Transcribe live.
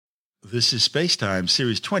This is Spacetime,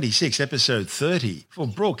 Series 26, Episode 30, for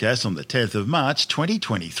broadcast on the 10th of March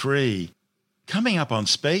 2023. Coming up on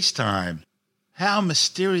Spacetime, how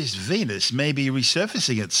mysterious Venus may be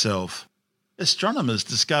resurfacing itself. Astronomers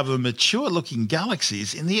discover mature-looking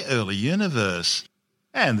galaxies in the early universe.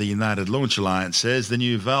 And the United Launch Alliance says the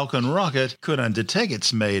new Vulcan rocket could undertake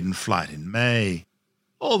its maiden flight in May.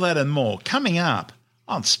 All that and more coming up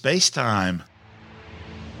on Spacetime.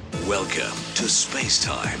 Welcome to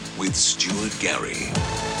Spacetime with Stuart Gary.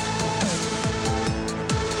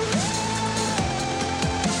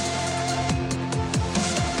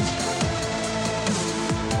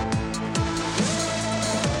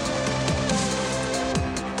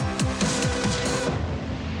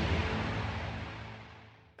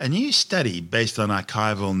 A new study based on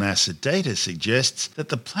archival NASA data suggests that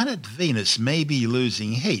the planet Venus may be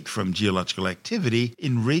losing heat from geological activity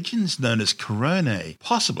in regions known as coronae,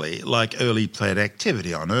 possibly like early plate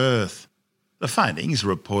activity on Earth. The findings,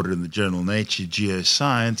 reported in the journal Nature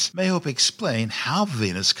Geoscience, may help explain how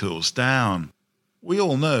Venus cools down. We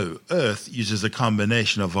all know Earth uses a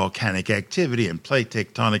combination of volcanic activity and plate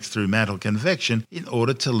tectonics through mantle convection in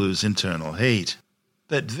order to lose internal heat.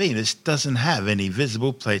 But Venus doesn't have any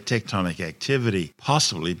visible plate tectonic activity,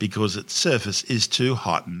 possibly because its surface is too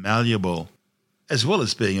hot and malleable. As well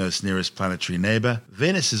as being Earth's nearest planetary neighbour,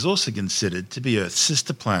 Venus is also considered to be Earth's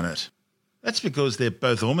sister planet. That's because they're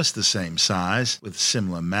both almost the same size, with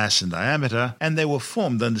similar mass and diameter, and they were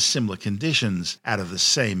formed under similar conditions, out of the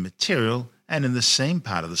same material and in the same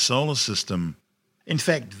part of the solar system. In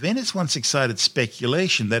fact, Venus once excited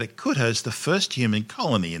speculation that it could host the first human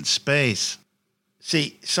colony in space.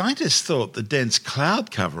 See, scientists thought the dense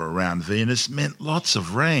cloud cover around Venus meant lots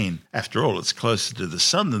of rain. After all, it's closer to the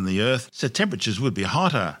Sun than the Earth, so temperatures would be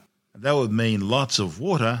hotter. That would mean lots of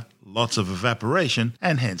water, lots of evaporation,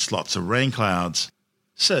 and hence lots of rain clouds.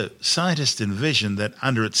 So, scientists envisioned that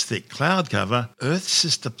under its thick cloud cover, Earth's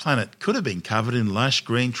sister planet could have been covered in lush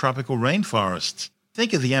green tropical rainforests.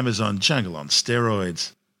 Think of the Amazon jungle on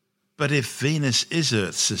steroids. But if Venus is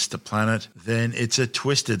Earth's sister planet, then it's a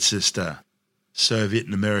twisted sister. Soviet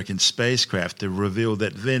and American spacecraft have revealed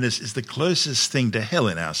that Venus is the closest thing to hell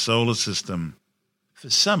in our solar system. For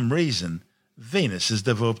some reason, Venus has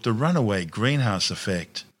developed a runaway greenhouse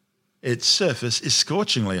effect. Its surface is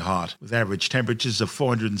scorchingly hot, with average temperatures of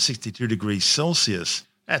 462 degrees Celsius.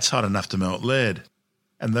 That's hot enough to melt lead.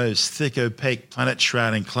 And those thick, opaque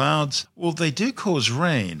planet-shrouding clouds, well, they do cause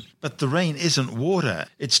rain, but the rain isn't water.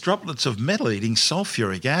 It's droplets of metal-eating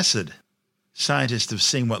sulfuric acid. Scientists have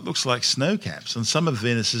seen what looks like snow caps on some of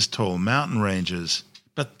Venus's tall mountain ranges.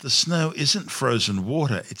 But the snow isn't frozen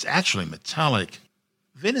water, it's actually metallic.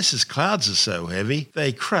 Venus's clouds are so heavy,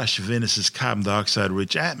 they crush Venus's carbon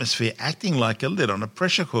dioxide-rich atmosphere, acting like a lid on a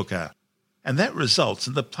pressure cooker. And that results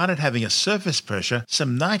in the planet having a surface pressure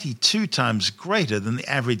some 92 times greater than the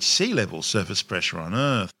average sea level surface pressure on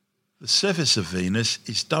Earth. The surface of Venus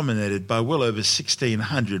is dominated by well over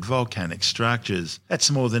 1,600 volcanic structures. That's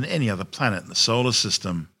more than any other planet in the solar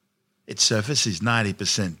system. Its surface is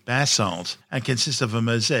 90% basalt and consists of a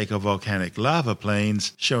mosaic of volcanic lava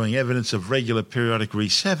plains showing evidence of regular periodic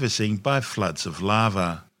resurfacing by floods of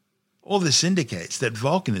lava. All this indicates that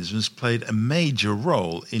volcanism has played a major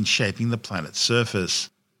role in shaping the planet's surface.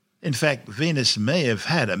 In fact, Venus may have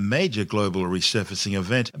had a major global resurfacing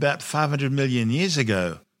event about 500 million years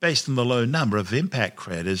ago, based on the low number of impact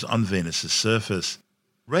craters on Venus's surface.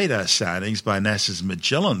 Radar soundings by NASA's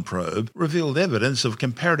Magellan probe revealed evidence of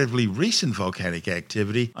comparatively recent volcanic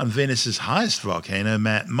activity on Venus's highest volcano,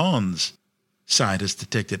 Mount Mons. Scientists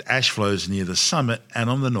detected ash flows near the summit and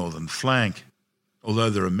on the northern flank. Although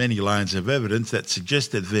there are many lines of evidence that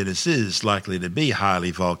suggest that Venus is likely to be highly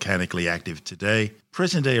volcanically active today,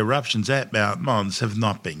 present-day eruptions at Mount Mons have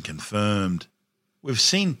not been confirmed. We've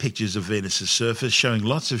seen pictures of Venus's surface showing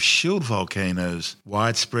lots of shield volcanoes,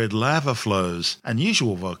 widespread lava flows,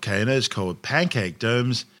 unusual volcanoes called pancake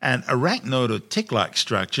domes, and arachnoid or tick-like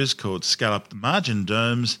structures called scalloped margin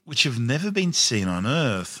domes, which have never been seen on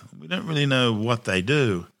Earth. We don't really know what they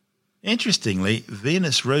do. Interestingly,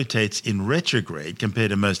 Venus rotates in retrograde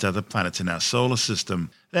compared to most other planets in our solar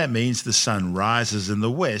system. That means the Sun rises in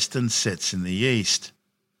the west and sets in the east.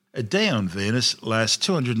 A day on Venus lasts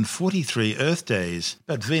 243 Earth days,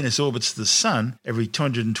 but Venus orbits the Sun every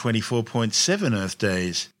 224.7 Earth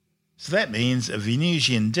days. So that means a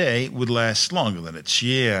Venusian day would last longer than its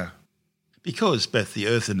year. Because both the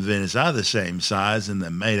Earth and Venus are the same size and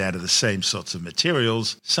they're made out of the same sorts of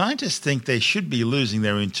materials, scientists think they should be losing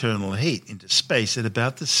their internal heat into space at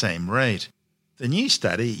about the same rate. The new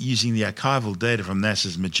study, using the archival data from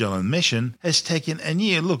NASA's Magellan mission, has taken a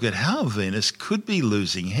new look at how Venus could be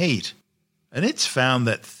losing heat. and it's found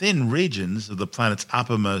that thin regions of the planet's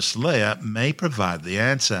uppermost layer may provide the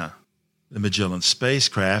answer. The Magellan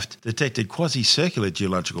spacecraft detected quasi-circular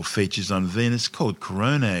geological features on Venus called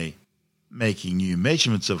coronae. Making new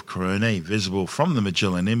measurements of coronae visible from the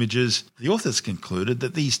Magellan images, the authors concluded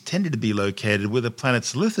that these tended to be located where the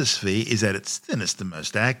planet's lithosphere is at its thinnest and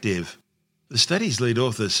most active. The study's lead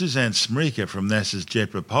author, Suzanne Smreka from NASA's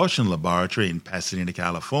Jet Propulsion Laboratory in Pasadena,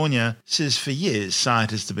 California, says for years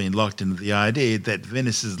scientists have been locked into the idea that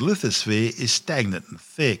Venus's lithosphere is stagnant and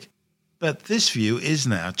thick. But this view is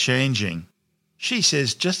now changing. She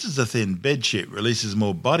says just as a thin bedsheet releases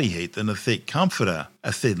more body heat than a thick comforter,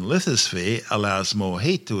 a thin lithosphere allows more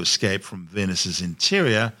heat to escape from Venus's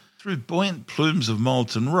interior through buoyant plumes of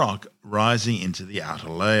molten rock rising into the outer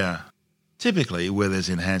layer. Typically, where there's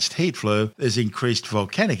enhanced heat flow, there's increased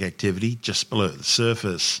volcanic activity just below the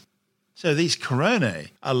surface. So these coronae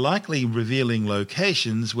are likely revealing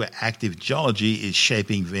locations where active geology is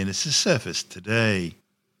shaping Venus's surface today.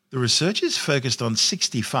 The researchers focused on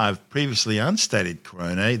 65 previously unstudied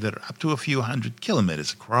coronae that are up to a few hundred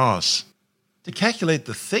kilometres across. To calculate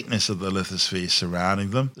the thickness of the lithosphere surrounding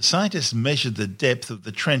them, the scientists measured the depth of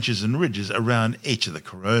the trenches and ridges around each of the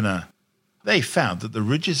corona. They found that the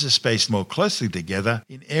ridges are spaced more closely together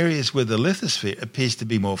in areas where the lithosphere appears to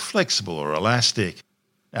be more flexible or elastic.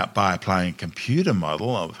 Now, by applying a computer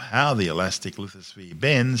model of how the elastic lithosphere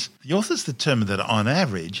bends, the authors determined that on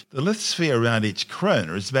average, the lithosphere around each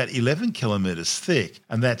corona is about 11 kilometres thick,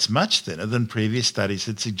 and that's much thinner than previous studies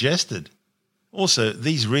had suggested. Also,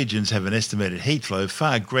 these regions have an estimated heat flow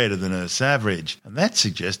far greater than Earth's average, and that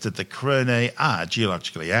suggests that the coronae are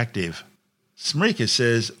geologically active. Smreka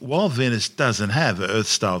says, while Venus doesn't have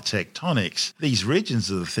Earth-style tectonics, these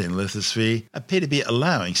regions of the thin lithosphere appear to be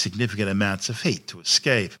allowing significant amounts of heat to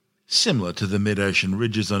escape, similar to the mid-ocean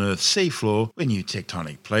ridges on Earth's seafloor where new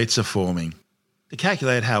tectonic plates are forming. To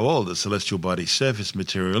calculate how old a celestial body's surface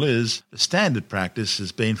material is, the standard practice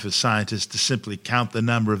has been for scientists to simply count the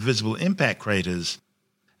number of visible impact craters.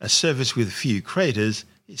 A surface with few craters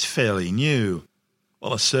is fairly new,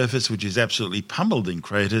 while a surface which is absolutely pummeled in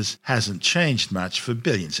craters hasn't changed much for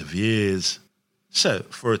billions of years. So,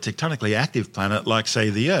 for a tectonically active planet like, say,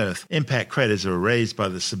 the Earth, impact craters are erased by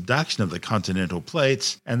the subduction of the continental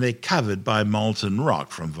plates, and they're covered by molten rock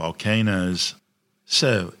from volcanoes.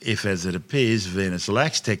 So, if as it appears Venus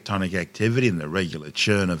lacks tectonic activity in the regular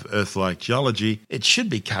churn of Earth-like geology, it should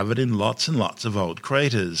be covered in lots and lots of old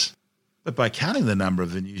craters. But by counting the number of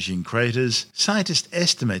Venusian craters, scientists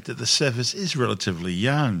estimate that the surface is relatively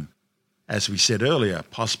young. As we said earlier,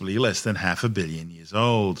 possibly less than 500 million years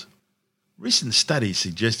old. Recent studies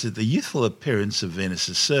suggest that the youthful appearance of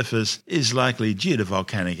Venus's surface is likely due to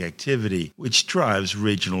volcanic activity, which drives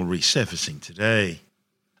regional resurfacing today.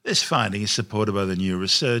 This finding is supported by the new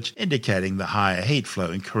research indicating the higher heat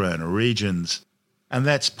flow in corona regions, and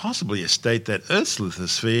that's possibly a state that Earth's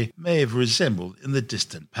lithosphere may have resembled in the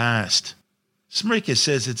distant past. Smreka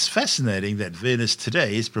says it's fascinating that Venus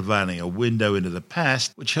today is providing a window into the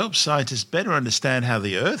past which helps scientists better understand how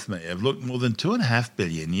the Earth may have looked more than 2.5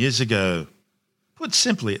 billion years ago. Put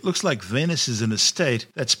simply, it looks like Venus is in a state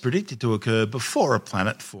that's predicted to occur before a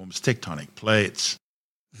planet forms tectonic plates.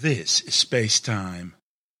 This is space-time.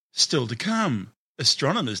 Still to come,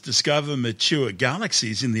 astronomers discover mature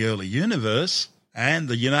galaxies in the early universe, and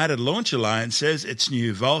the United Launch Alliance says its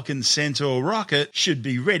new Vulcan Centaur rocket should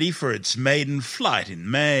be ready for its maiden flight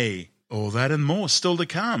in May. All that and more still to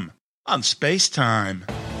come on Space Time.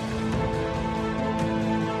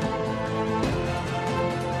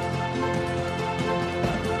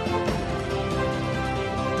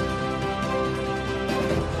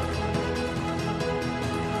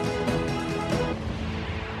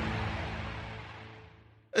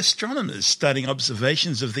 Astronomers studying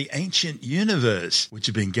observations of the ancient universe, which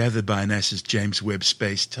have been gathered by NASA's James Webb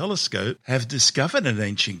Space Telescope, have discovered an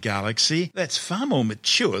ancient galaxy that's far more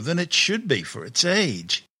mature than it should be for its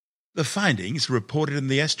age. The findings, reported in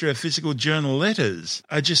the astrophysical journal Letters,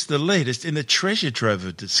 are just the latest in a treasure trove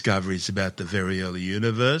of discoveries about the very early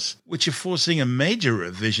universe, which are forcing a major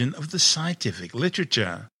revision of the scientific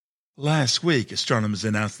literature. Last week, astronomers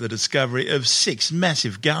announced the discovery of 6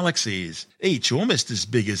 massive galaxies, each almost as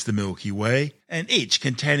big as the Milky Way, and each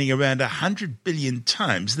containing around 100 billion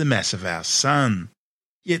times the mass of our Sun.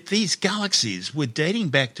 Yet these galaxies were dating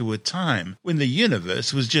back to a time when the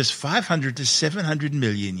universe was just 500 to 700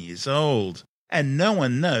 million years old, and no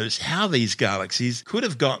one knows how these galaxies could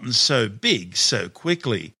have gotten so big so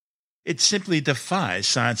quickly. It simply defies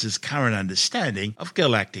science's current understanding of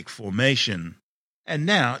galactic formation. And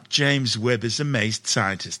now James Webb has amazed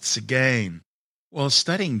scientists again. While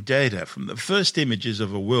studying data from the first images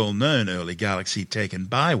of a well-known early galaxy taken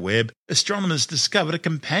by Webb, astronomers discovered a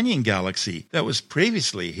companion galaxy that was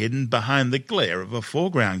previously hidden behind the glare of a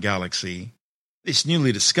foreground galaxy. This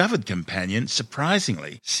newly discovered companion,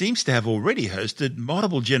 surprisingly, seems to have already hosted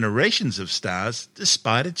multiple generations of stars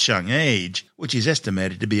despite its young age, which is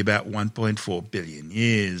estimated to be about 1.4 billion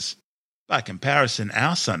years. By comparison,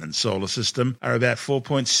 our Sun and Solar System are about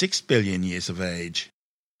 4.6 billion years of age.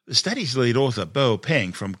 The study's lead author, Bo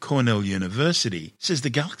Peng from Cornell University, says the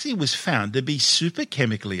galaxy was found to be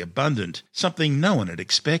superchemically abundant, something no one had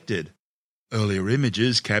expected. Earlier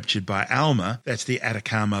images captured by ALMA, that's the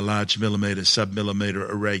Atacama Large Millimeter Submillimeter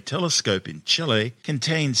Array Telescope in Chile,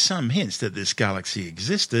 contained some hints that this galaxy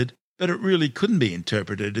existed, but it really couldn't be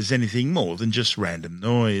interpreted as anything more than just random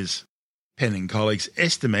noise. Penn and colleagues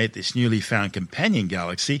estimate this newly found companion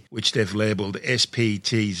galaxy, which they've labelled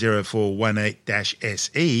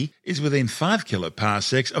SPT0418-SE, is within 5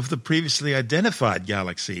 kiloparsecs of the previously identified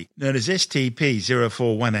galaxy, known as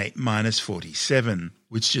STP0418-47,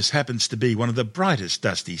 which just happens to be one of the brightest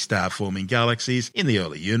dusty star-forming galaxies in the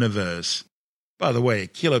early universe. By the way, a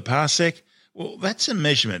kiloparsec, well, that's a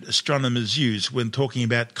measurement astronomers use when talking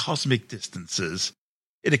about cosmic distances.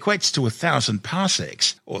 It equates to 1,000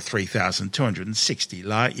 parsecs, or 3,260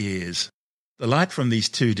 light-years. The light from these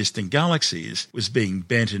two distant galaxies was being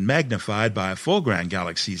bent and magnified by a foreground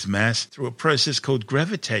galaxy's mass through a process called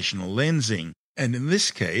gravitational lensing, and in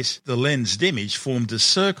this case, the lensed image formed a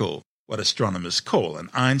circle, what astronomers call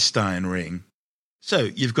an Einstein ring. So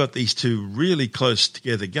you've got these two really close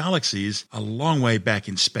together galaxies a long way back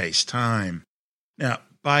in space-time. Now,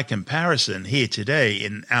 by comparison, here today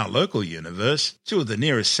in our local universe, two of the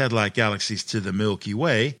nearest satellite galaxies to the Milky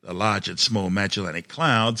Way, the Large and Small Magellanic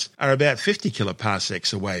Clouds, are about 50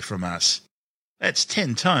 kiloparsecs away from us. That's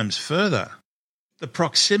 10 times further. The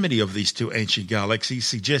proximity of these two ancient galaxies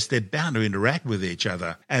suggests they're bound to interact with each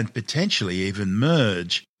other and potentially even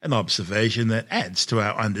merge, an observation that adds to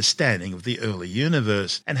our understanding of the early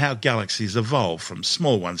universe and how galaxies evolve from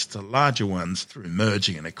small ones to larger ones through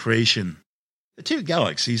merging and accretion. The two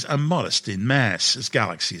galaxies are modest in mass, as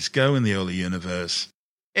galaxies go in the early universe.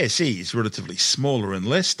 SE is relatively smaller and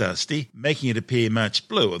less dusty, making it appear much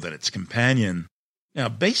bluer than its companion. Now,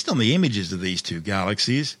 based on the images of these two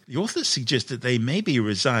galaxies, the authors suggest that they may be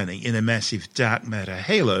residing in a massive dark matter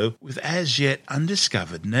halo with as yet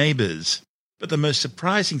undiscovered neighbours. But the most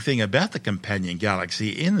surprising thing about the companion galaxy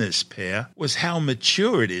in this pair was how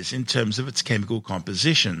mature it is in terms of its chemical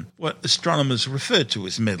composition, what astronomers refer to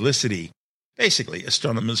as metallicity. Basically,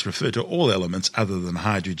 astronomers refer to all elements other than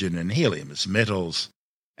hydrogen and helium as metals.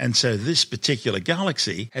 And so this particular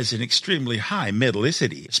galaxy has an extremely high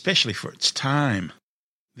metallicity, especially for its time.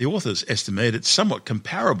 The authors estimate it's somewhat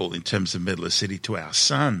comparable in terms of metallicity to our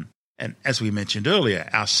Sun. And as we mentioned earlier,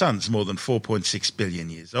 our Sun's more than 4.6 billion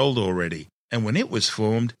years old already. And when it was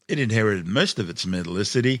formed, it inherited most of its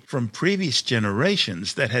metallicity from previous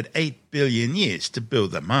generations that had 8 billion years to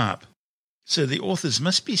build them up. So the authors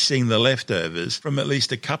must be seeing the leftovers from at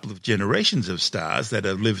least a couple of generations of stars that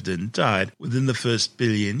have lived and died within the first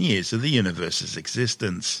billion years of the universe's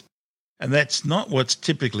existence. And that's not what's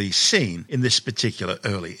typically seen in this particular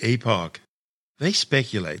early epoch. They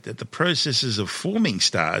speculate that the processes of forming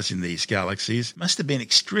stars in these galaxies must have been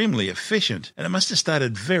extremely efficient, and it must have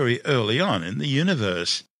started very early on in the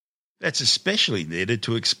universe. That's especially needed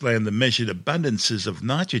to explain the measured abundances of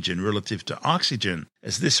nitrogen relative to oxygen,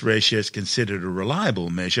 as this ratio is considered a reliable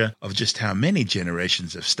measure of just how many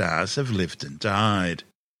generations of stars have lived and died.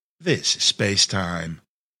 This is space-time.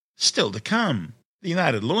 Still to come, the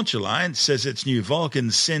United Launch Alliance says its new Vulcan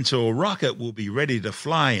Centaur rocket will be ready to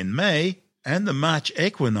fly in May, and the March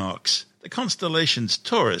equinox, the constellations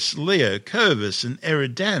Taurus, Leo, Corvus and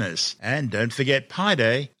Eridanus, and don't forget Pi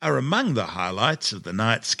Day, are among the highlights of the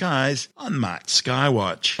night skies on March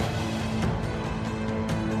Skywatch.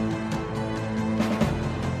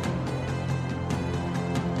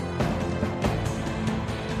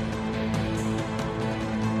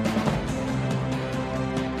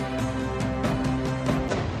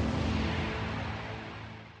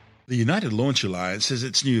 The United Launch Alliance says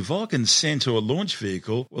its new Vulcan Centaur launch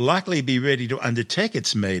vehicle will likely be ready to undertake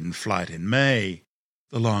its maiden flight in May.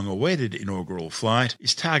 The long-awaited inaugural flight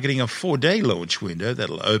is targeting a 4-day launch window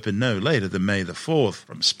that'll open no later than May the 4th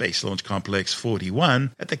from Space Launch Complex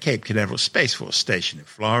 41 at the Cape Canaveral Space Force Station in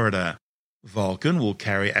Florida. Vulcan will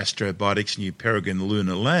carry Astrobotic's new Peregrine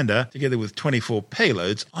lunar lander together with 24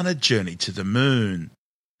 payloads on a journey to the Moon.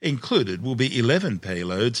 Included will be 11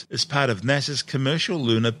 payloads as part of NASA's Commercial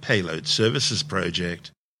Lunar Payload Services project.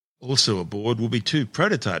 Also aboard will be 2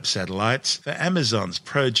 prototype satellites for Amazon's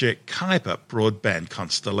Project Kuiper broadband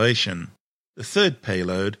constellation. The third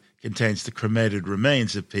payload contains the cremated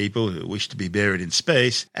remains of people who wish to be buried in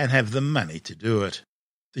space and have the money to do it.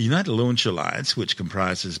 The United Launch Alliance, which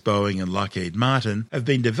comprises Boeing and Lockheed Martin, have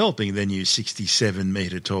been developing their new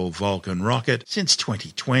 67-metre-tall Vulcan rocket since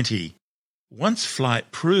 2020. Once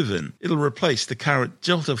flight proven, it'll replace the current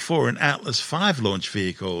Delta IV and Atlas V launch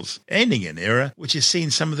vehicles, ending an era which has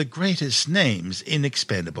seen some of the greatest names in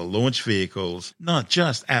expendable launch vehicles, not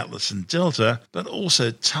just Atlas and Delta, but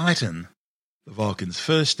also Titan. The Vulcan's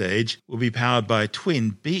first stage will be powered by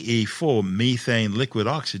twin BE-4 methane liquid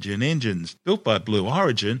oxygen engines built by Blue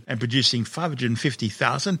Origin and producing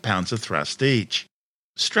 550,000 pounds of thrust each.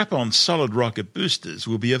 Strap-on solid rocket boosters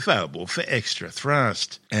will be available for extra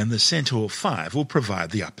thrust, and the Centaur 5 will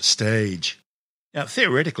provide the upper stage. Now,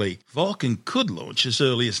 theoretically, Vulcan could launch as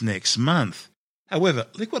early as next month. However,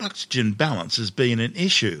 liquid oxygen balance has been an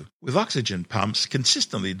issue, with oxygen pumps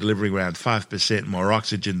consistently delivering around 5% more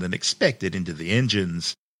oxygen than expected into the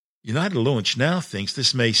engines. United Launch now thinks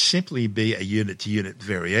this may simply be a unit-to-unit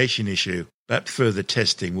variation issue, but further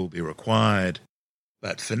testing will be required.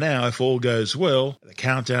 But for now, if all goes well, the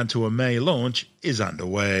countdown to a May launch is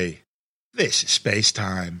underway. This is Space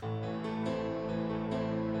Time.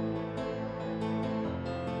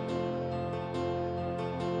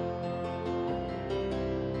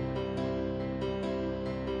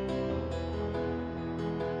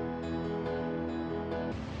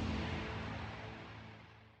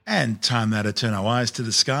 And time now to turn our eyes to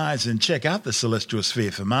the skies and check out the celestial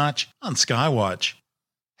sphere for March on Skywatch.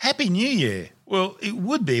 Happy New Year! Well, it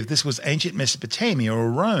would be if this was ancient Mesopotamia or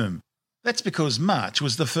Rome. That's because March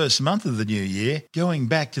was the first month of the new year, going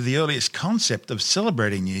back to the earliest concept of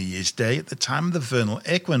celebrating New Year's Day at the time of the vernal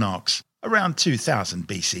equinox, around 2000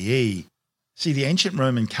 BCE. See, the ancient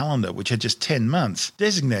Roman calendar, which had just 10 months,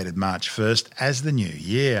 designated March 1st as the new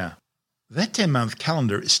year. That 10-month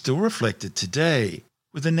calendar is still reflected today,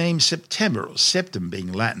 with the name September or Septem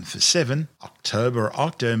being Latin for 7, October or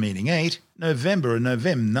Octo meaning 8, November or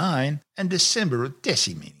Novem 9, and December or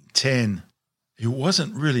Deci meaning 10. It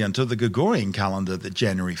wasn't really until the Gregorian calendar that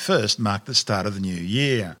January 1st marked the start of the new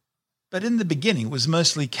year. But in the beginning it was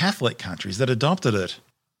mostly Catholic countries that adopted it.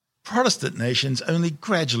 Protestant nations only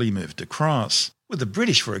gradually moved across, with the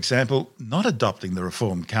British, for example, not adopting the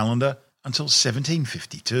reformed calendar until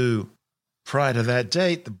 1752. Prior to that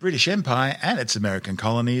date, the British Empire and its American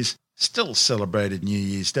colonies still celebrated New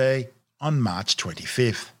Year's Day on March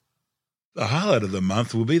 25th. The highlight of the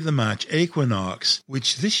month will be the March equinox,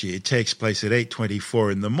 which this year takes place at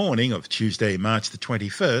 8:24 in the morning of Tuesday, March the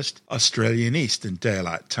 21st, Australian Eastern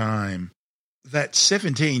Daylight Time. That's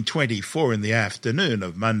 17:24 in the afternoon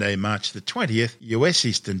of Monday, March the 20th, US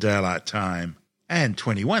Eastern Daylight Time, and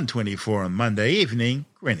 21:24 on Monday evening,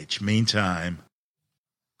 Greenwich Mean Time.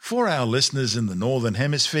 For our listeners in the Northern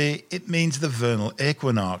Hemisphere, it means the vernal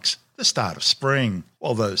equinox, the start of spring,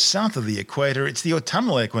 while those south of the equator, it's the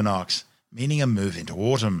autumnal equinox, meaning a move into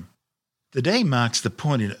autumn. The day marks the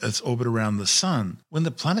point in Earth's orbit around the Sun, when the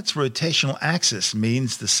planet's rotational axis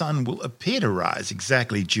means the Sun will appear to rise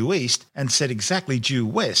exactly due east and set exactly due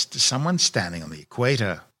west to someone standing on the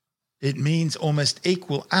equator. It means almost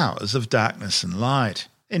equal hours of darkness and light.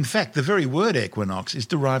 In fact, the very word equinox is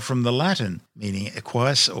derived from the Latin, meaning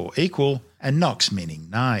equus or equal, and nox meaning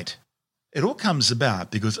night. It all comes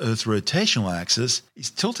about because Earth's rotational axis is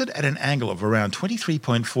tilted at an angle of around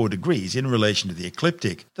 23.4 degrees in relation to the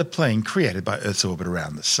ecliptic, the plane created by Earth's orbit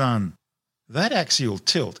around the Sun. That axial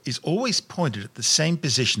tilt is always pointed at the same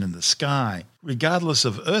position in the sky, regardless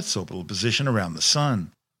of Earth's orbital position around the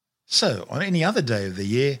Sun. So, on any other day of the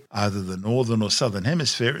year, either the northern or southern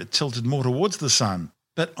hemisphere is tilted more towards the Sun.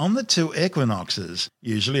 But on the two equinoxes,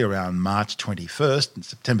 usually around March 21st and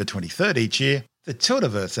September 23rd each year, the tilt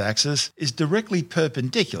of Earth's axis is directly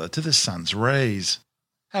perpendicular to the Sun's rays.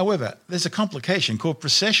 However, there's a complication called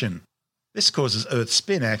precession. This causes Earth's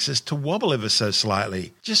spin axis to wobble ever so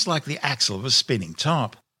slightly, just like the axle of a spinning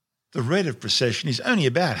top. The rate of precession is only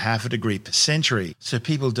about half a degree per century, so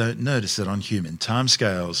people don't notice it on human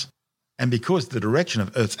timescales. And because the direction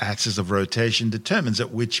of Earth's axis of rotation determines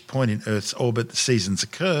at which point in Earth's orbit the seasons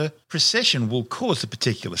occur, precession will cause a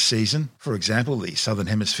particular season, for example the Southern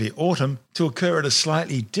Hemisphere autumn, to occur at a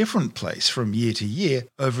slightly different place from year to year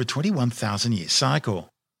over a 21,000-year cycle.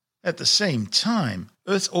 At the same time,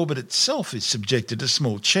 Earth's orbit itself is subjected to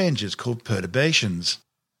small changes called perturbations.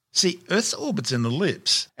 See, Earth's orbit's an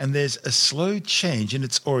ellipse, and there's a slow change in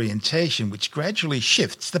its orientation which gradually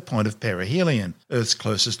shifts the point of perihelion, Earth's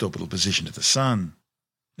closest orbital position to the Sun.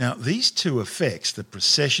 Now, these two effects, the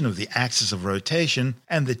precession of the axis of rotation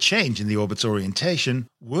and the change in the orbit's orientation,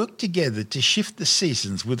 work together to shift the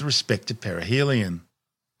seasons with respect to perihelion.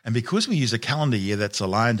 And because we use a calendar year that's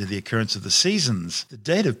aligned to the occurrence of the seasons, the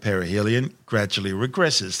date of perihelion gradually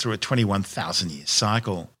regresses through a 21,000-year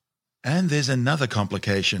cycle. And there's another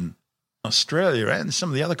complication. Australia and some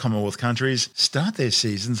of the other Commonwealth countries start their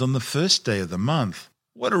seasons on the first day of the month,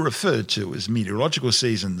 what are referred to as meteorological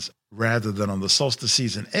seasons, rather than on the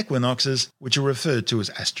solstices and equinoxes, which are referred to as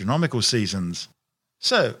astronomical seasons.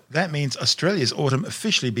 So that means Australia's autumn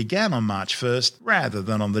officially began on March 1st rather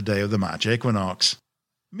than on the day of the March equinox.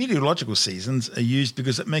 Meteorological seasons are used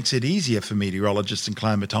because it makes it easier for meteorologists and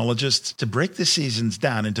climatologists to break the seasons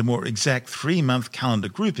down into more exact 3-month calendar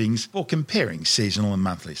groupings for comparing seasonal and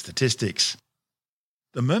monthly statistics.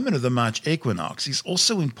 The moment of the March equinox is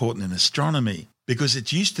also important in astronomy because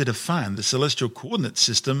it's used to define the celestial coordinate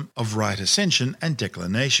system of right ascension and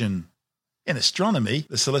declination. In astronomy,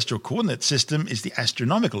 the celestial coordinate system is the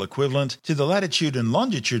astronomical equivalent to the latitude and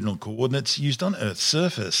longitudinal coordinates used on Earth's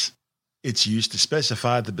surface. It's used to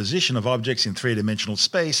specify the position of objects in three-dimensional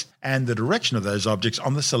space and the direction of those objects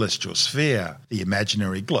on the celestial sphere, the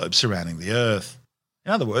imaginary globe surrounding the Earth.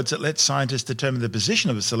 In other words, it lets scientists determine the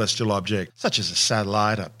position of a celestial object, such as a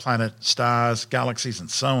satellite, a planet, stars, galaxies,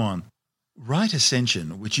 and so on. Right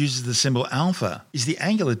ascension, which uses the symbol alpha, is the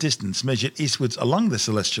angular distance measured eastwards along the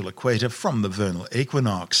celestial equator from the vernal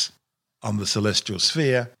equinox. On the celestial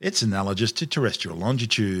sphere, it's analogous to terrestrial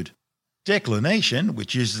longitude. Declination,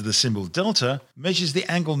 which uses the symbol delta, measures the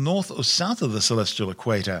angle north or south of the celestial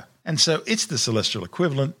equator, and so it's the celestial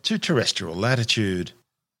equivalent to terrestrial latitude.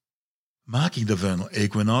 Marking the vernal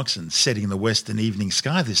equinox and setting the western evening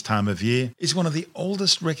sky this time of year is one of the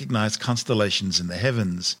oldest recognised constellations in the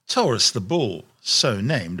heavens, Taurus the Bull, so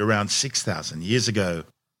named around 6,000 years ago.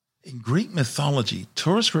 In Greek mythology,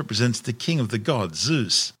 Taurus represents the king of the god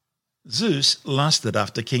Zeus. Zeus lusted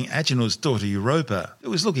after King Agenor's daughter Europa, who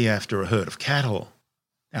was looking after a herd of cattle.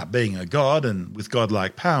 Now, being a god and with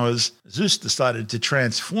godlike powers, Zeus decided to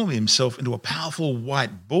transform himself into a powerful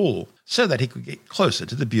white bull so that he could get closer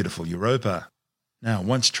to the beautiful Europa. Now,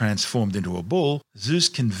 once transformed into a bull, Zeus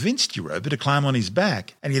convinced Europa to climb on his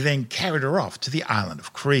back, and he then carried her off to the island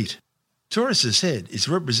of Crete. Taurus's head is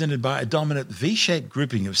represented by a dominant V-shaped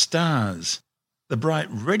grouping of stars. The bright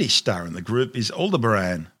reddish star in the group is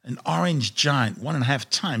Aldebaran, an orange giant 1.5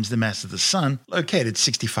 times the mass of the Sun, located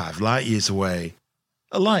 65 light-years away.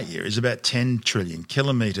 A light-year is about 10 trillion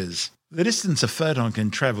kilometres. The distance a photon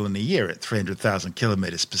can travel in a year at 300,000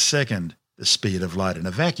 kilometres per second, the speed of light in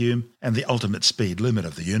a vacuum, and the ultimate speed limit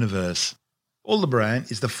of the universe. Aldebaran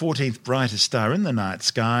is the 14th brightest star in the night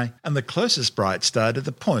sky and the closest bright star to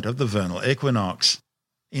the point of the vernal equinox.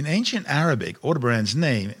 In ancient Arabic, Aldebaran's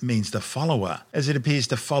name means the follower, as it appears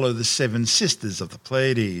to follow the 7 sisters of the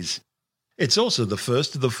Pleiades. It's also the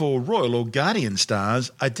first of the 4 royal or guardian stars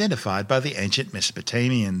identified by the ancient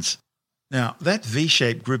Mesopotamians. Now, that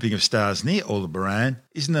V-shaped grouping of stars near Aldebaran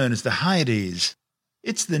is known as the Hyades.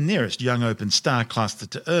 It's the nearest young open star cluster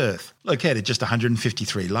to Earth, located just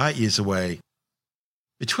 153 light-years away.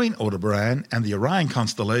 Between Aldebaran and the Orion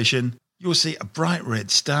constellation, you'll see a bright red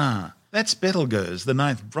star. That's Betelgeuse, the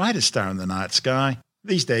 9th brightest star in the night sky,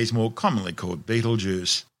 these days more commonly called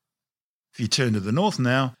Betelgeuse. If you turn to the north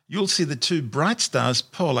now, you'll see the 2 bright stars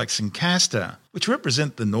Pollux and Castor, which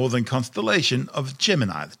represent the northern constellation of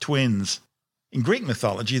Gemini, the twins. In Greek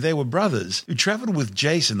mythology, they were brothers who travelled with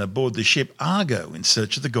Jason aboard the ship Argo in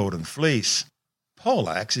search of the Golden Fleece.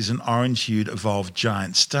 Pollux is an orange-hued evolved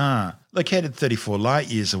giant star, located 34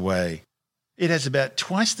 light-years away. It has about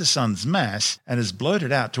twice the Sun's mass and is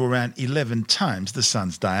bloated out to around 11 times the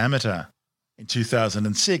Sun's diameter. In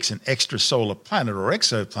 2006, an extrasolar planet or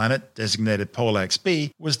exoplanet, designated Pollux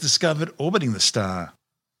b, was discovered orbiting the star.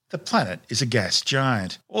 The planet is a gas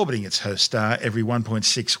giant, orbiting its host star every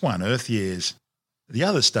 1.61 Earth-years. The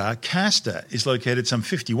other star, Castor, is located some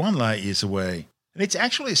 51 light-years away, and it's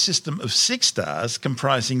actually a system of 6 stars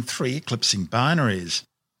comprising 3 eclipsing binaries.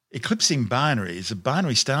 Eclipsing binaries are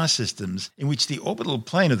binary star systems in which the orbital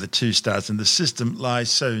plane of the 2 stars in the system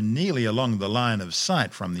lies so nearly along the line of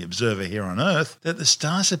sight from the observer here on Earth that the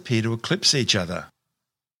stars appear to eclipse each other.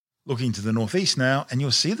 Looking to the northeast now, and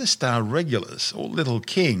you'll see the star Regulus, or Little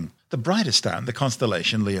King, the brightest star in the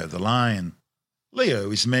constellation Leo the Lion.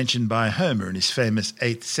 Leo is mentioned by Homer in his famous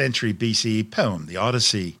 8th century BCE poem, the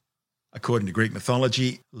Odyssey. According to Greek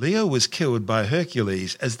mythology, Leo was killed by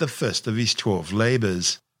Hercules as the first of his 12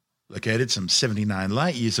 labours. Located some 79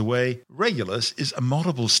 light-years away, Regulus is a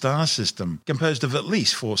multiple star system composed of at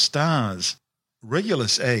least 4 stars.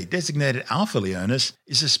 Regulus A, designated Alpha Leonis,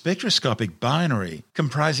 is a spectroscopic binary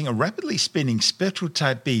comprising a rapidly spinning spectral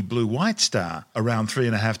type B blue-white star, around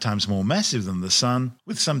 3.5 times more massive than the Sun,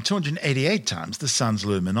 with some 288 times the Sun's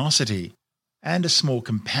luminosity, and a small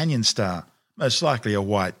companion star, most likely a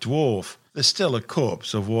white dwarf, the stellar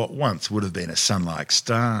corpse of what once would have been a Sun-like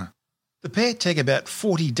star. The pair take about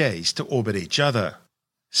 40 days to orbit each other.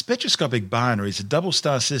 Spectroscopic binaries are double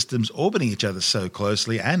star systems orbiting each other so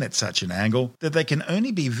closely and at such an angle that they can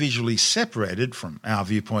only be visually separated, from our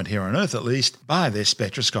viewpoint here on Earth at least, by their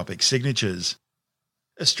spectroscopic signatures.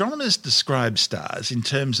 Astronomers describe stars in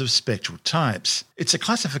terms of spectral types. It's a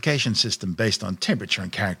classification system based on temperature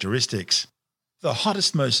and characteristics. The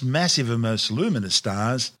hottest, most massive and most luminous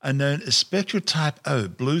stars are known as spectral type O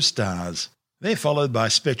blue stars. They're followed by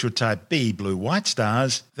spectral type B blue-white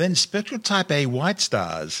stars, then spectral type A white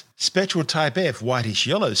stars, spectral type F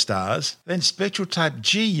whitish-yellow stars, then spectral type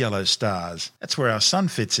G yellow stars. That's where our Sun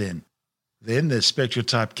fits in. Then there's spectral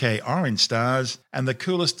type K orange stars, and the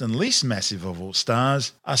coolest and least massive of all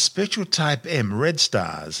stars are spectral type M red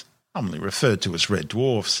stars, commonly referred to as red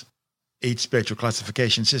dwarfs. Each spectral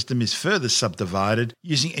classification system is further subdivided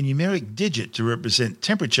using a numeric digit to represent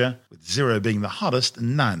temperature, with 0 being the hottest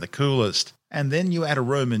and 9 the coolest. And then you add a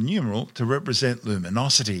Roman numeral to represent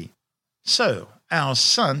luminosity. So, our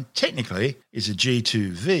Sun, technically, is a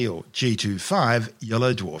G2V or G25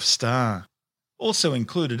 yellow dwarf star. Also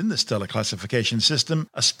included in the stellar classification system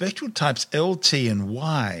are spectral types L, T and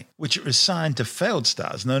Y, which are assigned to failed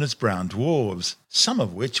stars known as brown dwarfs, some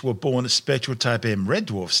of which were born as spectral type M red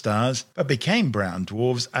dwarf stars, but became brown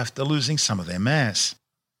dwarfs after losing some of their mass.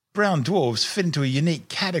 Brown dwarfs fit into a unique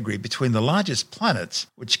category between the largest planets,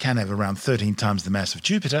 which can have around 13 times the mass of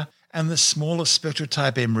Jupiter, and the smallest spectral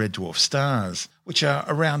type M red dwarf stars, which are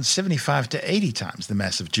around 75 to 80 times the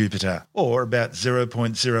mass of Jupiter, or about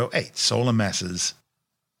 0.08 solar masses.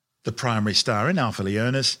 The primary star in Alpha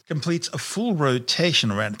Leonis completes a full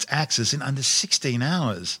rotation around its axis in under 16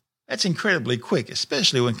 hours. That's incredibly quick,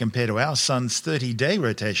 especially when compared to our Sun's 30-day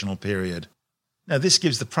rotational period. Now, this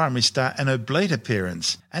gives the primary star an oblate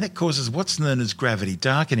appearance, and it causes what's known as gravity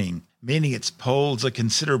darkening, meaning its poles are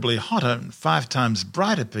considerably hotter and 5 times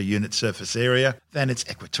brighter per unit surface area than its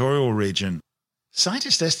equatorial region.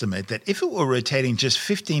 Scientists estimate that if it were rotating just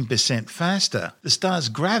 15% faster, the star's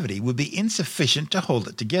gravity would be insufficient to hold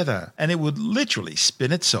it together, and it would literally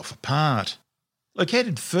spin itself apart.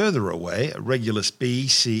 Located further away are Regulus B,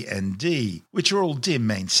 C and D, which are all dim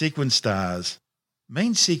main sequence stars.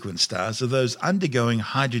 Main sequence stars are those undergoing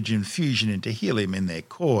hydrogen fusion into helium in their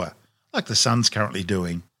core, like the Sun's currently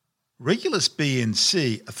doing. Regulus B and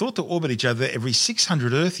C are thought to orbit each other every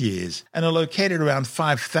 600 Earth years and are located around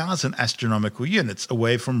 5,000 astronomical units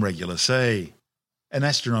away from Regulus A. An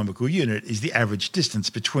astronomical unit is the average distance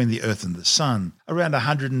between the Earth and the Sun, around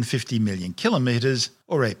 150 million kilometres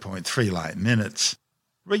or 8.3 light minutes.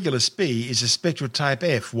 Regulus B is a spectral type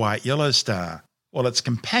F white-yellow star, while its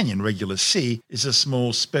companion Regulus C is a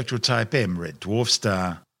small spectral type M red dwarf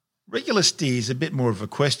star. Regulus D is a bit more of a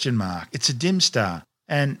question mark. It's a dim star,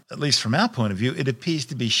 and, at least from our point of view, it appears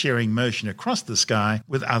to be sharing motion across the sky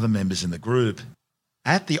with other members in the group.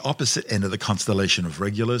 At the opposite end of the constellation of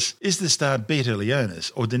Regulus is the star Beta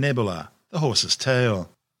Leonis, or Denebula, the horse's tail.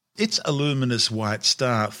 It's a luminous white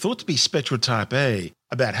star thought to be spectral type A,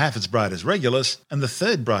 about half as bright as Regulus, and the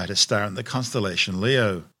third brightest star in the constellation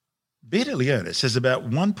Leo. Beta Leonis has about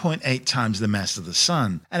 1.8 times the mass of the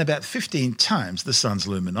Sun and about 15 times the Sun's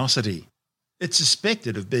luminosity. It's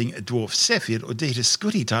suspected of being a dwarf Cepheid or Eta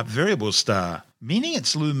Scuti type variable star, meaning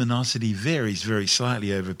its luminosity varies very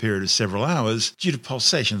slightly over a period of several hours due to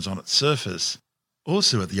pulsations on its surface.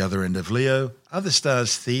 Also at the other end of Leo are the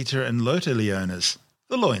stars Theta and Iota Leonis,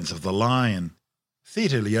 the loins of the lion.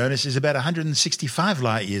 Theta Leonis is about 165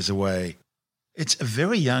 light-years away. It's a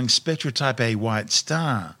very young spectral type A white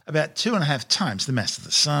star, about 2.5 times the mass of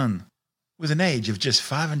the Sun. With an age of just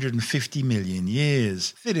 550 million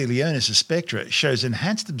years, Theta Leonis' spectra shows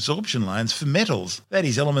enhanced absorption lines for metals, that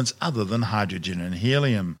is, elements other than hydrogen and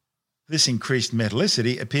helium. This increased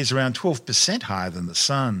metallicity appears around 12% higher than the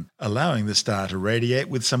Sun, allowing the star to radiate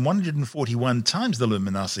with some 141 times the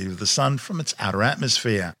luminosity of the Sun from its outer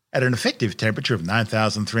atmosphere, at an effective temperature of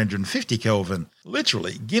 9,350 Kelvin,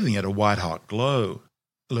 literally giving it a white-hot glow.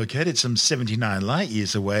 Located some 79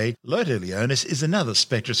 light-years away, Iota Leonis is another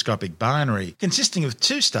spectroscopic binary, consisting of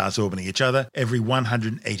 2 stars orbiting each other every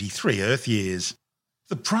 183 Earth years.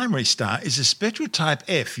 The primary star is a spectral type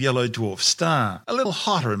F yellow dwarf star, a little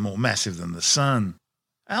hotter and more massive than the Sun.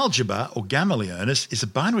 Algebra, or Gamma Leonis, is a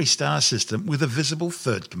binary star system with a visible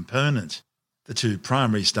third component. The two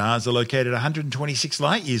primary stars are located 126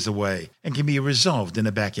 light-years away and can be resolved in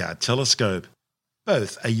a backyard telescope.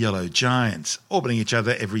 Both are yellow giants, orbiting each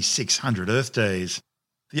other every 600 Earth days.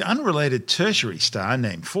 The unrelated tertiary star,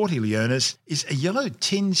 named 40 Leonis, is a yellow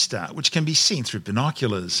tinged star which can be seen through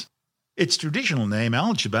binoculars. Its traditional name,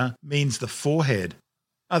 Alciba, means the forehead.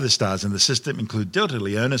 Other stars in the system include Delta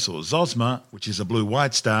Leonis or Zosma, which is a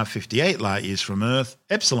blue-white star 58 light-years from Earth,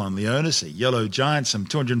 Epsilon Leonis, a yellow giant some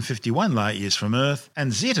 251 light-years from Earth,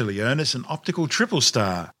 and Zeta Leonis, an optical triple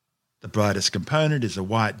star. The brightest component is a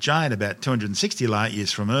white giant about 260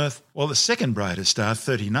 light-years from Earth, while the second brightest star,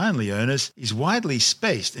 39 Leonis, is widely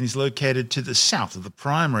spaced and is located to the south of the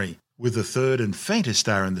primary, with the third and faintest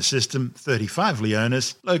star in the system, 35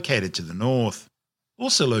 Leonis, located to the north.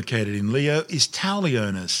 Also located in Leo is Tau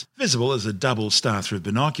Leonis, visible as a double star through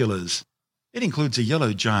binoculars. It includes a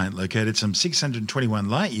yellow giant located some 621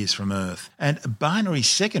 light-years from Earth, and a binary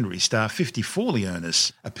secondary star 54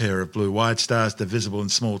 Leonis, a pair of blue-white stars divisible in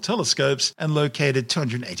small telescopes and located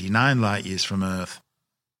 289 light-years from Earth.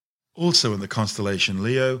 Also in the constellation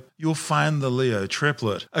Leo, you'll find the Leo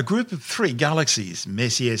triplet, a group of three galaxies,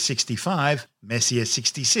 Messier 65, Messier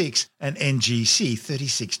 66, and NGC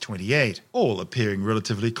 3628, all appearing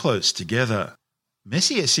relatively close together.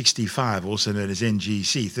 Messier 65, also known as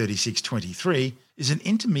NGC 3623, is an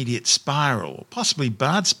intermediate spiral, possibly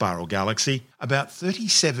barred spiral galaxy, about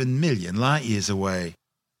 37 million light-years away.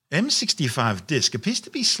 M65 disk appears to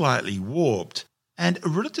be slightly warped, and a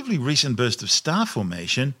relatively recent burst of star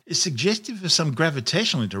formation is suggestive of some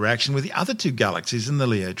gravitational interaction with the other two galaxies in the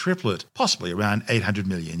Leo triplet, possibly around 800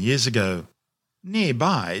 million years ago.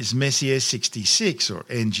 Nearby is Messier 66, or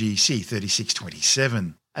NGC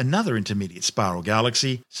 3627, another intermediate spiral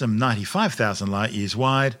galaxy, some 95,000 light-years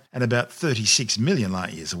wide and about 36 million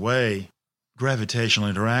light-years away. Gravitational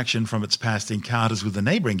interaction from its past encounters with the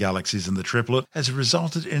neighbouring galaxies in the triplet has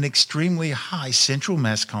resulted in an extremely high central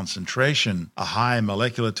mass concentration, a high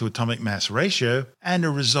molecular to atomic mass ratio, and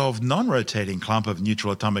a resolved non-rotating clump of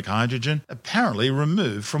neutral atomic hydrogen apparently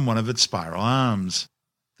removed from one of its spiral arms.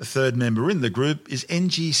 The third member in the group is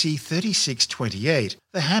NGC 3628,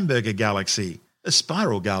 the Hamburger Galaxy, a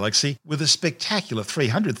spiral galaxy with a spectacular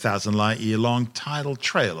 300,000 light-year long tidal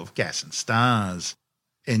trail of gas and stars.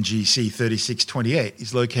 NGC 3628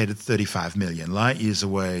 is located 35 million light-years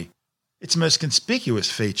away. Its most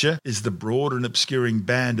conspicuous feature is the broad and obscuring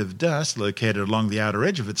band of dust located along the outer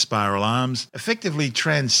edge of its spiral arms, effectively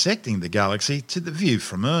transecting the galaxy to the view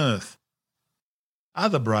from Earth.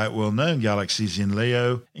 Other bright well-known galaxies in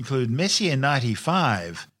Leo include Messier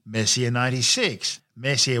 95, Messier 96,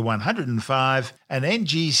 Messier 105, and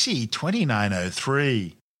NGC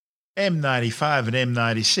 2903. M95 and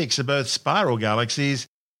M96 are both spiral galaxies,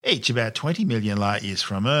 each about 20 million light-years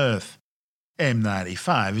from Earth.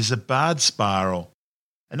 M95 is a barred spiral.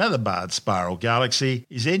 Another barred spiral galaxy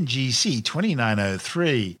is NGC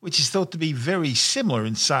 2903, which is thought to be very similar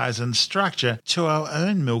in size and structure to our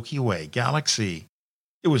own Milky Way galaxy.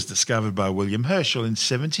 It was discovered by William Herschel in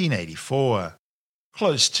 1784.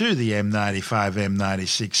 Close to the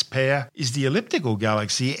M95-M96 pair is the elliptical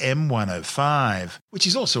galaxy M105, which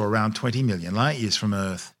is also around 20 million light-years from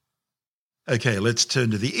Earth. Okay, let's turn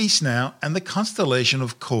to the east now and the constellation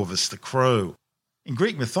of Corvus the Crow. In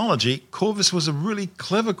Greek mythology, Corvus was a really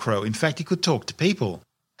clever crow. In fact, he could talk to people.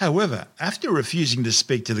 However, after refusing to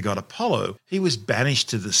speak to the god Apollo, he was banished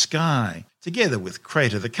to the sky, together with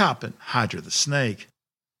Crater the Cup and Hydra the Snake.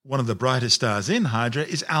 One of the brightest stars in Hydra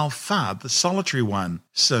is Alphard, the solitary one,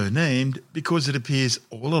 so named because it appears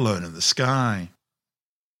all alone in the sky.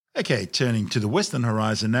 Okay, turning to the western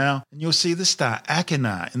horizon now, and you'll see the star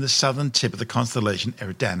Achernar in the southern tip of the constellation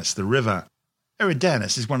Eridanus the River.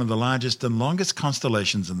 Eridanus is one of the largest and longest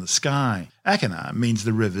constellations in the sky. Achernar means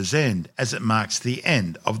the river's end, as it marks the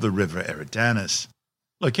end of the river Eridanus.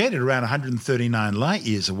 Located around 139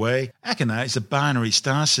 light-years away, Achernar is a binary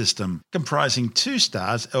star system, comprising two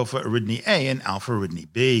stars, Alpha Eridani A and Alpha Eridani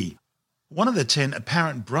B. One of the 10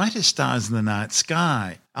 apparent brightest stars in the night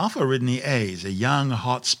sky, Alpha Eridani A is a young,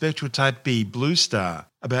 hot spectral type B blue star,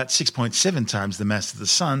 about 6.7 times the mass of the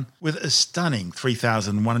Sun, with a stunning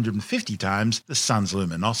 3,150 times the Sun's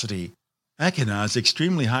luminosity. Achenar's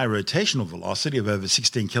extremely high rotational velocity of over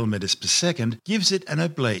 16 km per second gives it an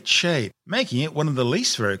oblate shape, making it one of the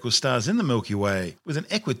least spherical stars in the Milky Way, with an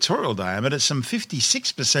equatorial diameter some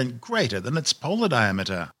 56% greater than its polar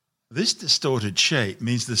diameter. This distorted shape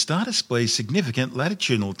means the star displays significant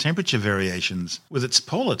latitudinal temperature variations, with its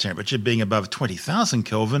polar temperature being above 20,000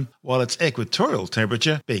 Kelvin, while its equatorial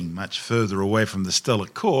temperature, being much further away from the stellar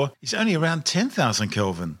core, is only around 10,000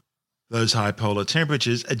 Kelvin. Those high polar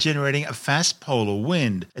temperatures are generating a fast polar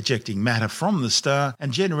wind, ejecting matter from the star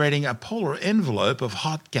and generating a polar envelope of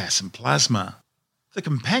hot gas and plasma. The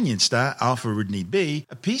companion star, Alpha Eridani b,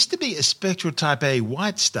 appears to be a spectral Type A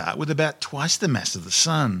white star with about twice the mass of the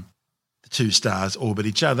Sun. The two stars orbit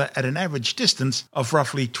each other at an average distance of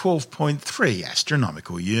roughly 12.3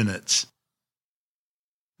 astronomical units.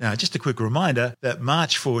 Now, just a quick reminder that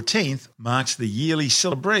March 14th marks the yearly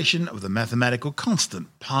celebration of the mathematical constant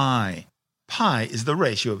pi. Pi is the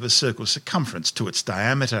ratio of a circle's circumference to its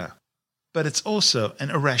diameter. But it's also an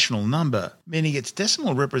irrational number, meaning its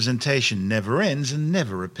decimal representation never ends and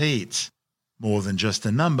never repeats. More than just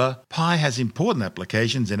a number, pi has important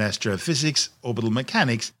applications in astrophysics, orbital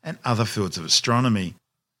mechanics, and other fields of astronomy.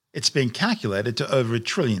 It's been calculated to over 1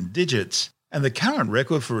 trillion digits, and the current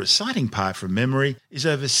record for reciting pi from memory is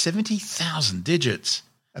over 70,000 digits.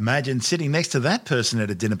 Imagine sitting next to that person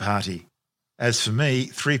at a dinner party. As for me,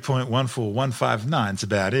 3.14159 is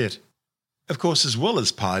about it. Of course, as well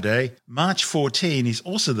as Pi Day, March 14 is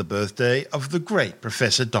also the birthday of the great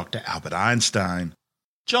Professor Dr. Albert Einstein.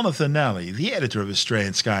 Jonathan Nally, the editor of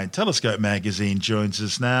Australian Sky and Telescope magazine, joins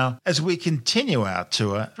us now as we continue our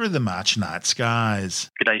tour through the March night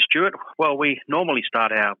skies. G'day, Stuart. Well, we normally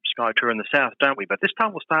start our sky tour in the south, don't we? But this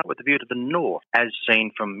time we'll start with the view to the north, as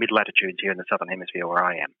seen from mid-latitudes here in the southern hemisphere where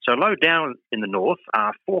I am. So low down in the north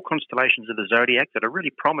are 4 constellations of the zodiac that are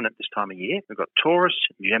really prominent this time of year. We've got Taurus,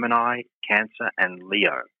 Gemini, Cancer, and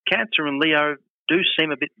Leo. Cancer and Leo do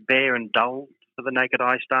seem a bit bare and dull for the naked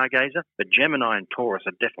eye stargazer, but Gemini and Taurus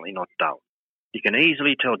are definitely not dull. You can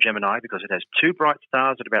easily tell Gemini because it has 2 bright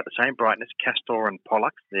stars at about the same brightness, Castor and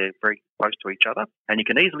Pollux. They're very close to each other. And you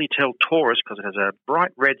can easily tell Taurus because it has a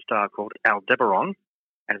bright red star called Aldebaran,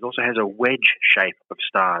 and it also has a wedge shape of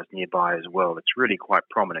stars nearby as well. It's really quite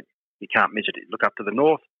prominent. You can't miss it. Look up to the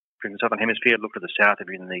north if you're in the southern hemisphere, look to the south if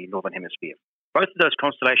you're in the northern hemisphere. Both of those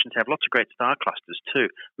constellations have lots of great star clusters too,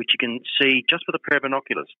 which you can see just with a pair of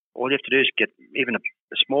binoculars. All you have to do is get even a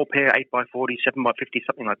small pair, 8x40, 7x50,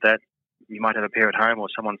 something like that. You might have a pair at home or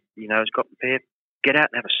someone you know has got the pair. Get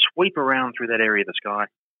out and have a sweep around through that area of the sky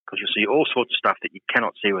because you'll see all sorts of stuff that you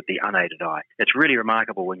cannot see with the unaided eye. It's really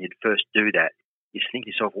remarkable when you first do that. You think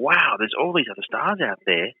to yourself, wow, there's all these other stars out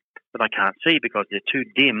there that I can't see because they're too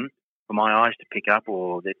dim for my eyes to pick up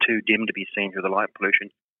or they're too dim to be seen through the light pollution.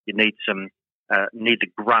 You need the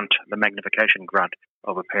grunt, the magnification grunt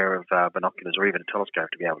of a pair of binoculars or even a telescope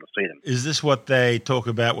to be able to see them. Is this what they talk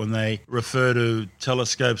about when they refer to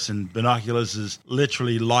telescopes and binoculars as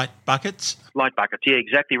literally light buckets? Light buckets, yeah,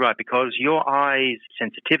 exactly right, because your eye's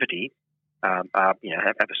sensitivity, have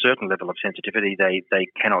a certain level of sensitivity. They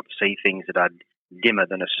cannot see things that are dimmer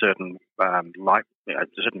than a certain light,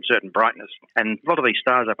 certain brightness. And a lot of these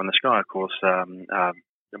stars up in the sky, of course, are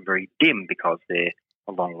very dim because they're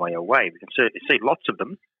a long way away. We can certainly see lots of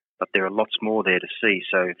them, but there are lots more there to see.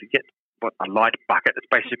 So if you get a light bucket, it's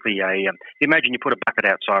basically imagine you put a bucket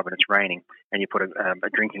outside when it's raining and you put a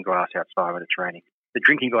drinking glass outside when it's raining. The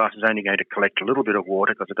drinking glass is only going to collect a little bit of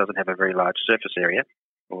water because it doesn't have a very large surface area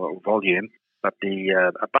or volume, but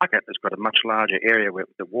a bucket has got a much larger area where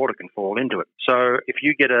the water can fall into it. So if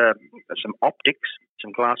you get some optics,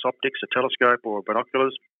 some glass optics, a telescope or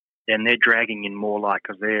binoculars, then they're dragging in more light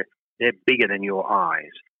because they're bigger than your eyes,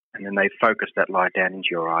 and then they focus that light down into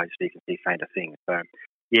your eyes so you can see fainter things. So,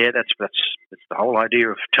 yeah, that's the whole idea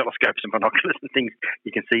of telescopes and binoculars and things.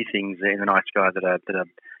 You can see things in the night sky that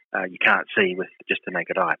you can't see with just the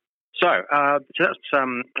naked eye. So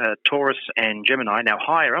that's Taurus and Gemini. Now,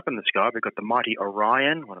 higher up in the sky, we've got the mighty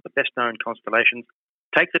Orion, one of the best-known constellations.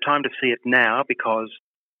 Take the time to see it now because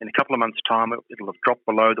in a couple of months' time, it'll have dropped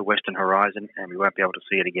below the western horizon and we won't be able to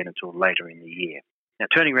see it again until later in the year. Now,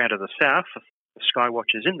 turning around to the south, the sky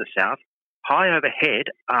watchers in the south, high overhead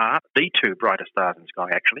are the 2 brightest stars in the sky,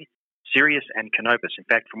 actually, Sirius and Canopus. In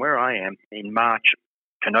fact, from where I am, in March,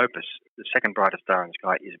 Canopus, the second brightest star in the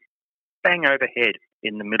sky, is bang overhead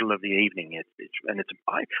in the middle of the evening.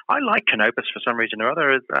 I like Canopus for some reason or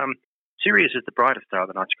other. Sirius is the brightest star of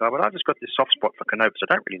the night sky, but I've just got this soft spot for Canopus.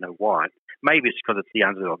 I don't really know why. Maybe it's because it's the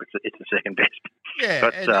underdog. It's the second best. Yeah,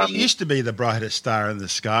 but, it used to be the brightest star in the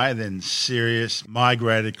sky. Then Sirius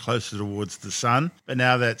migrated closer towards the sun. But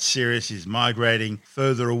now that Sirius is migrating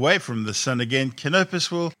further away from the sun again,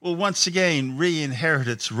 Canopus will once again re-inherit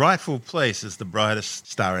its rightful place as the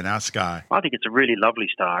brightest star in our sky. I think it's a really lovely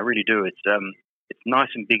star. I really do. It's nice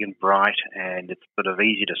and big and bright, and it's sort of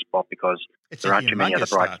easy to spot because there aren't too many other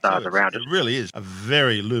bright stars around it. It really is a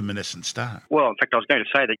very luminescent star. Well, in fact, I was going to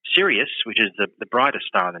say that Sirius, which is the brightest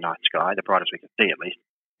star in the night sky, the brightest we can see at least,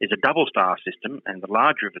 is a double star system, and the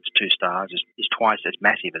larger of its 2 stars is twice as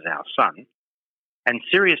massive as our sun. And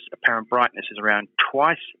Sirius' apparent brightness is around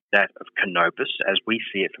twice that of Canopus as we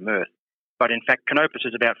see it from Earth. But in fact, Canopus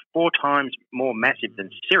is about 4 times more massive than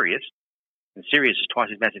Sirius, and Sirius is twice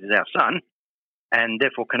as massive as our Sun, and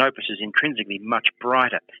therefore Canopus is intrinsically much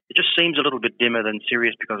brighter. It just seems a little bit dimmer than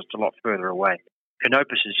Sirius because it's a lot further away.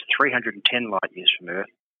 Canopus is 310 light years from Earth,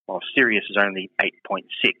 while Sirius is only 8.6.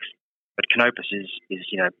 But Canopus is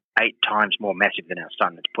 8 times more massive than our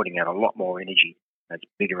Sun. It's putting out a lot more energy. It's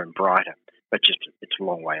bigger and brighter, but just it's a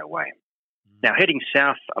long way away. Now, heading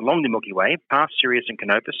south along the Milky Way, past Sirius and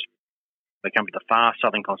Canopus, we come to the far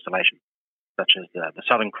southern constellations, such as the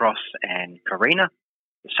Southern Cross and Carina.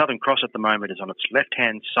 The Southern Cross at the moment is on its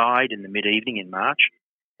left-hand side in the mid-evening in March.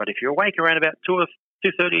 But if you're awake around about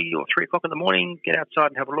 2:30 or 3 o'clock in the morning, get outside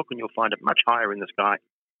and have a look and you'll find it much higher in the sky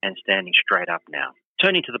and standing straight up now.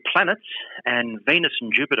 Turning to the planets, and Venus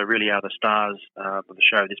and Jupiter really are the stars of the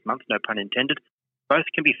show this month, no pun intended. Both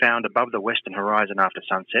can be found above the western horizon after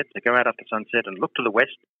sunset. So go out after sunset and look to the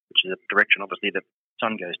west, which is the direction, obviously, the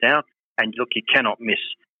sun goes down. And look, you cannot miss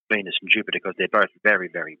Venus and Jupiter because they're both very,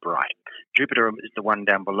 very bright. Jupiter is the one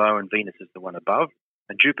down below and Venus is the one above.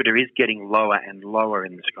 And Jupiter is getting lower and lower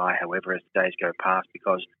in the sky, however, as the days go past,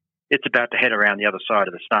 because it's about to head around the other side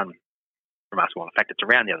of the sun from us. Well, in fact, it's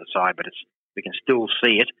around the other side, but we can still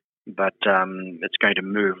see it, but it's going to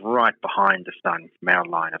move right behind the sun from our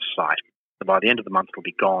line of sight. So by the end of the month, it'll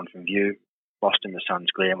be gone from view, lost in the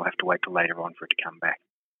sun's glare, and we'll have to wait till later on for it to come back.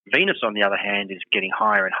 Venus, on the other hand, is getting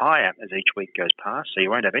higher and higher as each week goes past, so you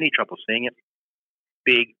won't have any trouble seeing it.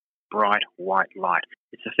 Big, bright, white light.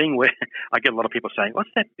 It's a thing where I get a lot of people saying, what's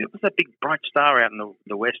that big bright star out in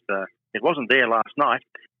the west? It wasn't there last night.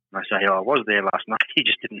 And I say, I was there last night. You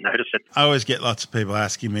just didn't notice it. I always get lots of people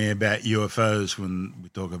asking me about UFOs when we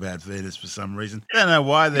talk about Venus for some reason. I don't know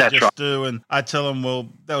why, they That's just right. do. And I tell them, well,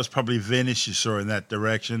 that was probably Venus you saw in that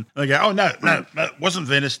direction. And they go, oh, no, it wasn't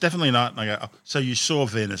Venus, definitely not. And I go, oh, so you saw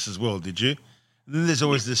Venus as well, did you? And then there's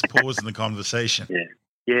always this pause in the conversation.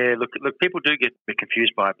 Yeah, look, people do get a bit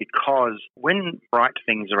confused by it because when bright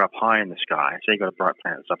things are up high in the sky, so you've got a bright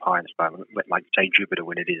planet that's up high in the sky, like say Jupiter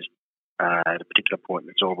when it is at a particular point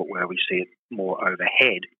in its orbit where we see it more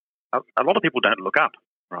overhead, a lot of people don't look up,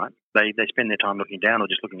 right? They spend their time looking down or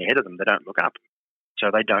just looking ahead of them. They don't look up,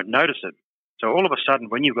 so they don't notice it. So all of a sudden,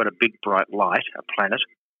 when you've got a big bright light, a planet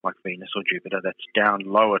like Venus or Jupiter that's down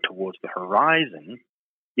lower towards the horizon,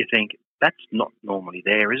 you think, that's not normally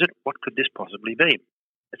there, is it? What could this possibly be?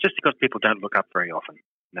 It's just because people don't look up very often,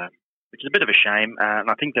 which is a bit of a shame,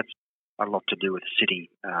 and I think that's a lot to do with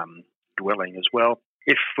city dwelling as well.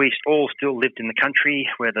 If we all still lived in the country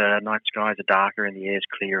where the night skies are darker and the air's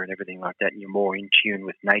clear and everything like that, and you're more in tune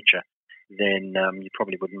with nature, then you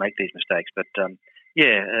probably wouldn't make these mistakes. But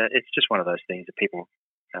it's just one of those things that people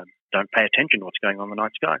don't pay attention to what's going on in the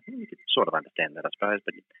night sky. You could sort of understand that, I suppose,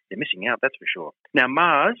 but they're missing out, that's for sure. Now,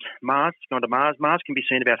 Mars can be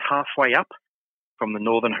seen about halfway up from the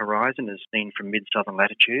northern horizon, as seen from mid-southern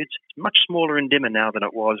latitudes. It's much smaller and dimmer now than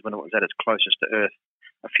it was when it was at its closest to Earth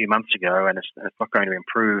a few months ago, and it's not going to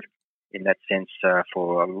improve in that sense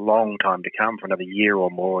for a long time to come, for another year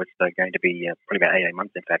or more. It's going to be probably about 18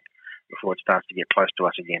 months, in fact, before it starts to get close to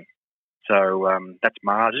us again. So that's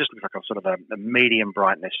Mars. It just looks like a sort of a medium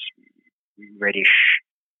brightness, reddish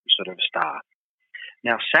sort of star.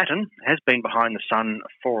 Now, Saturn has been behind the Sun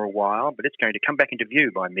for a while, but it's going to come back into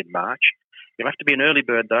view by mid-March. You'll have to be an early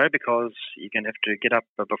bird, though, because you're going to have to get up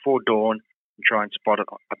before dawn and try and spot it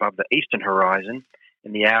above the eastern horizon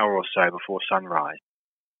in the hour or so before sunrise.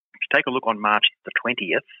 If you take a look on March the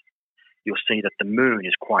 20th, you'll see that the moon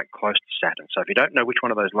is quite close to Saturn. So if you don't know which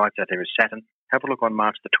one of those lights out there is Saturn, have a look on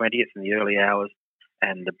March the 20th in the early hours,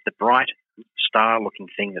 and the bright star-looking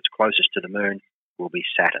thing that's closest to the moon will be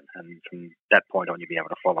Saturn. And from that point on, you'll be able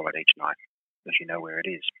to follow it each night, as you know where it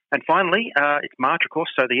is. And finally, it's March, of course,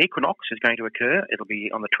 so the equinox is going to occur. It'll be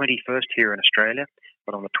on the 21st here in Australia,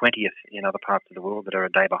 but on the 20th in other parts of the world that are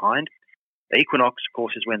a day behind. The equinox, of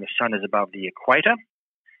course, is when the sun is above the equator,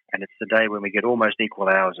 and it's the day when we get almost equal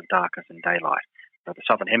hours of darkness and daylight. So the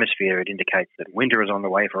southern hemisphere, it indicates that winter is on the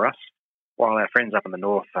way for us, while our friends up in the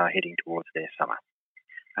north are heading towards their summer.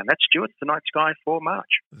 And that's Stuart, the night sky for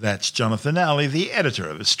March. That's Jonathan Alley, the editor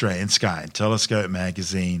of Australian Sky and Telescope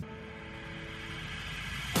magazine.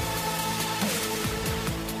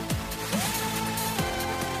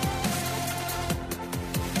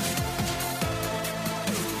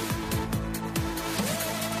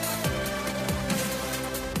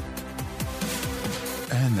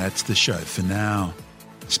 And that's the show for now.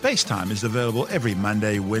 Spacetime is available every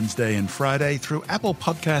Monday, Wednesday and Friday through Apple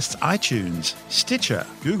Podcasts, iTunes, Stitcher,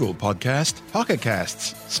 Google Podcast, Pocket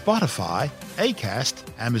Casts, Spotify, Acast,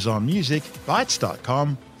 Amazon Music,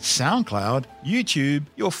 Bytes.com, SoundCloud, YouTube,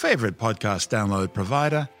 your favourite podcast download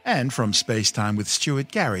provider, and from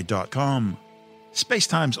spacetimewithstuartgary.com.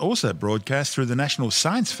 Spacetime's also broadcast through the National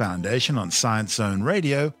Science Foundation on Science Zone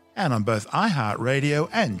Radio and on both iHeartRadio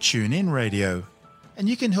and TuneIn Radio. And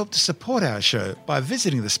you can help to support our show by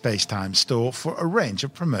visiting the Spacetime store for a range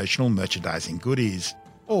of promotional merchandising goodies,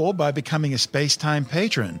 or by becoming a Spacetime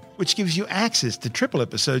patron, which gives you access to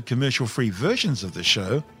triple-episode commercial-free versions of the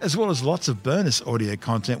show, as well as lots of bonus audio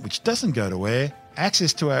content which doesn't go to air,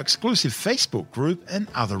 access to our exclusive Facebook group, and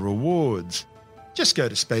other rewards. Just go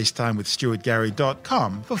to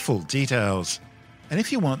spacetimewithstuartgary.com for full details. And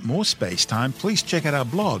if you want more Spacetime, please check out our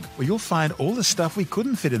blog, where you'll find all the stuff we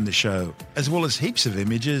couldn't fit in the show, as well as heaps of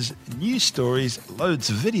images, news stories, loads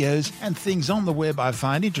of videos, and things on the web I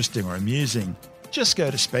find interesting or amusing. Just go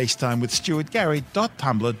to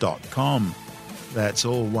spacetimewithstuartgary.tumblr.com. That's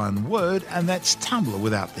all one word, and that's Tumblr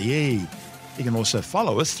without the E. You can also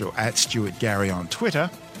follow us through @StuartGary on Twitter,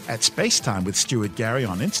 @SpaceTimeWithStuartGary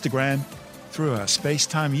on Instagram, through our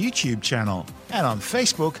Spacetime YouTube channel, and on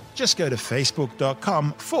Facebook, just go to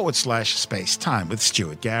facebook.com/Spacetime with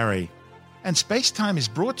Stuart Gary. And Spacetime is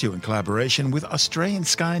brought to you in collaboration with Australian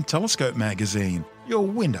Sky and Telescope magazine, your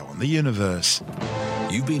window on the universe.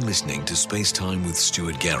 You've been listening to Spacetime with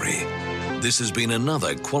Stuart Gary. This has been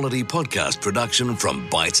another quality podcast production from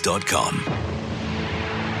Bytes.com.